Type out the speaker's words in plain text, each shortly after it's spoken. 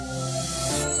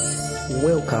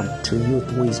Welcome to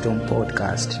Youth Wisdom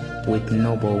Podcast with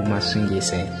Noble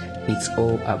Masungise. It's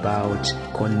all about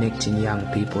connecting young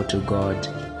people to God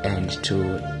and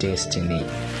to destiny.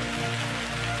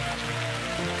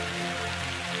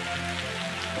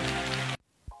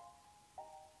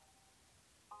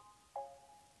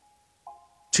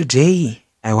 Today,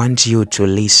 I want you to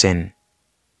listen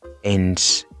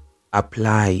and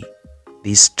apply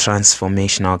this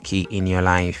transformational key in your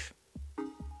life,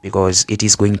 because it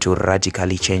is going to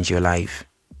radically change your life.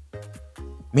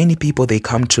 Many people, they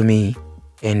come to me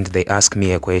and they ask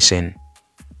me a question.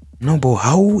 Noble,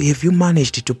 how have you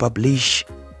managed to publish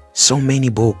so many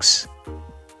books?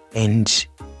 And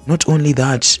not only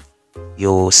that,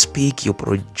 you speak, you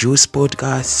produce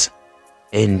podcasts,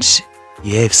 and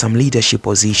you have some leadership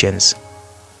positions.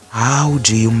 How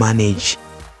do you manage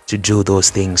to do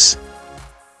those things?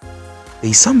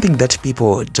 There's something that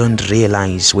people don't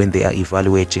realize when they are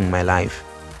evaluating my life.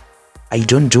 I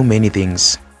don't do many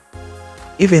things.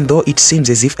 Even though it seems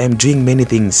as if I'm doing many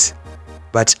things,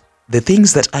 but the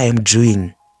things that I am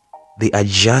doing, they are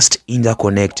just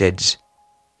interconnected,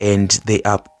 and they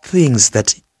are things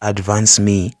that advance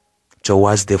me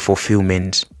towards the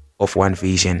fulfillment of one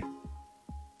vision.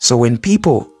 So when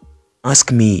people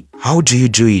ask me, how do you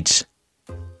do it?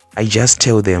 I just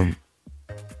tell them,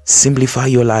 simplify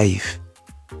your life.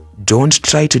 Don't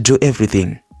try to do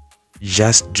everything.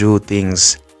 Just do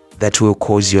things that will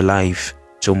cause your life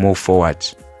to move forward.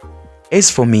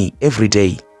 As for me, every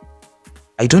day,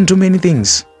 I don't do many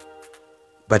things,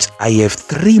 but I have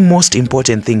 3 most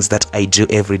important things that I do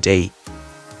every day.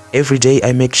 Every day,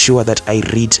 I make sure that I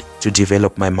read to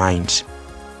develop my mind.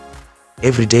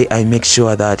 Every day, I make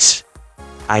sure that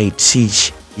I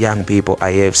teach young people. I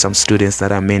have some students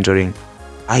that I'm mentoring.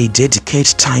 I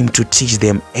dedicate time to teach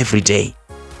them every day.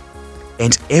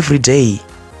 And every day,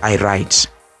 I write.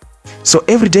 So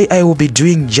every day, I will be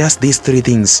doing just these 3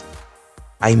 things.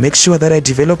 I make sure that I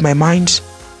develop my mind.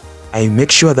 I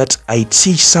make sure that I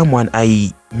teach someone.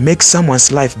 I make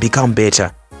someone's life become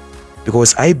better.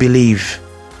 Because I believe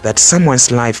that someone's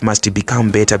life must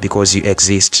become better because you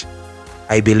exist.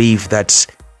 I believe that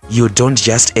you don't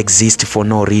just exist for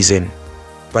no reason,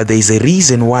 but there is a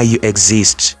reason why you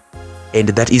exist, and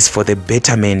that is for the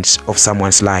betterment of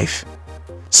someone's life.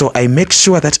 So I make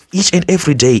sure that each and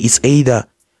every day is either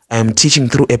I am teaching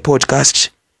through a podcast,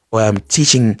 or I am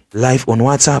teaching live on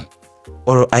WhatsApp,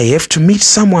 or I have to meet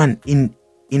someone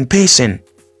in person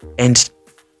and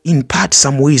impart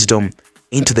some wisdom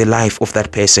into the life of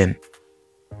that person.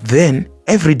 Then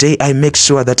every day I make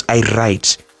sure that I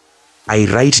write. I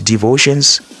write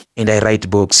devotions and I write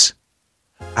books.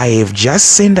 I have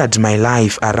just centered my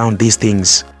life around these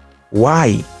things.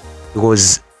 Why?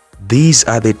 Because these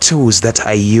are the tools that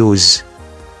I use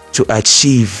to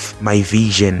achieve my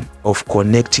vision of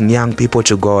connecting young people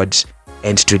to God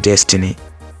and to destiny.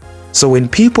 So when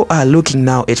people are looking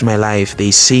now at my life,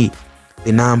 they see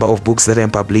the number of books that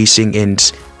I'm publishing and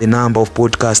the number of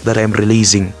podcasts that I'm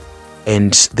releasing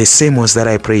and the sermons that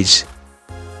I preach.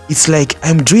 It's like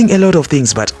I'm doing a lot of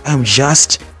things, but I'm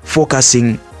just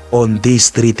focusing on these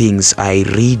 3 things. I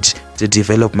read to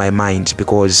develop my mind,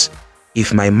 because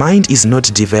if my mind is not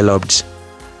developed,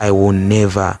 I will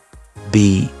never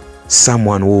be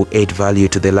someone who will add value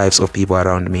to the lives of people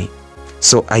around me.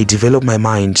 So I develop my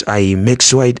mind. I make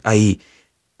sure I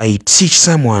teach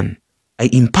someone. I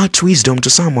impart wisdom to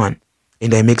someone.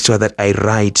 And I make sure that I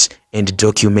write and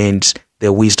document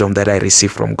the wisdom that I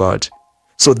receive from God.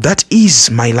 So that is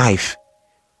my life.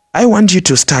 I want you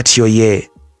to start your year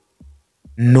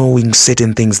knowing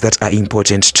certain things that are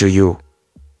important to you.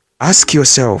 Ask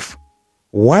yourself,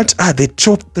 what are the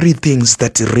top 3 things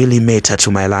that really matter to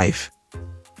my life?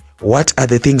 What are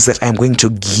the things that I'm going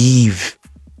to give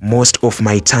most of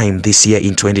my time this year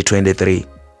in 2023?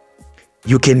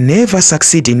 You can never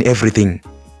succeed in everything,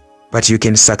 but you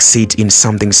can succeed in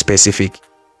something specific.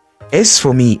 As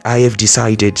for me, I have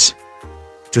decided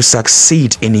to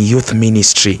succeed in youth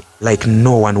ministry like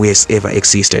no one who has ever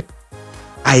existed.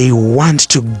 I want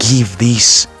to give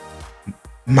this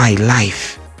my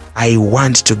life. I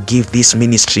want to give this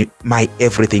ministry my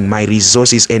everything, my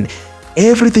resources, and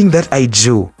everything that I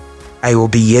do. I will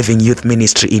be having youth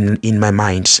ministry in my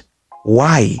mind.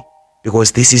 Why?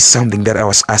 Because this is something that I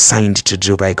was assigned to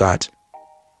do by God.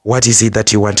 What is it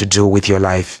that you want to do with your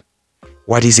life?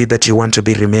 What is it that you want to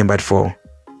be remembered for?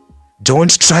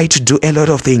 Don't try to do a lot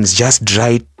of things. Just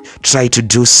try to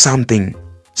do something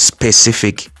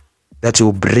specific that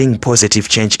will bring positive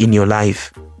change in your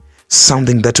life.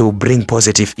 Something that will bring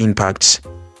positive impact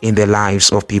in the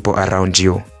lives of people around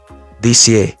you. This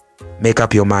year, make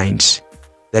up your mind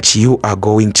that you are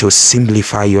going to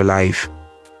simplify your life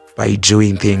by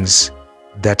doing things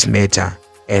that matter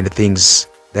and things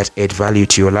that add value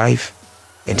to your life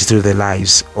and to the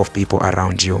lives of people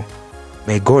around you.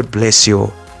 May God bless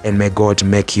you and may God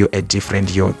make you a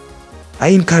different you. I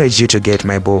encourage you to get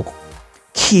my book,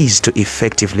 Keys to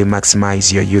Effectively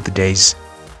Maximize Your Youth Days.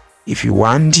 If you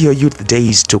want your youth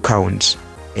days to count,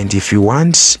 and if you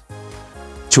want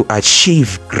to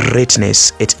achieve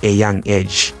greatness at a young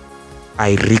age,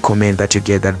 I recommend that you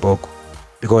get that book,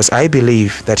 because I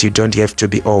believe that you don't have to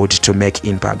be old to make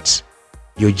impact.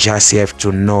 You just have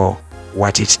to know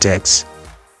what it takes.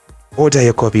 Order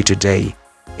your copy today,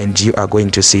 and you are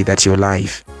going to see that your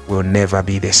life will never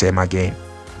be the same again.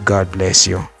 God bless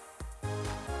you.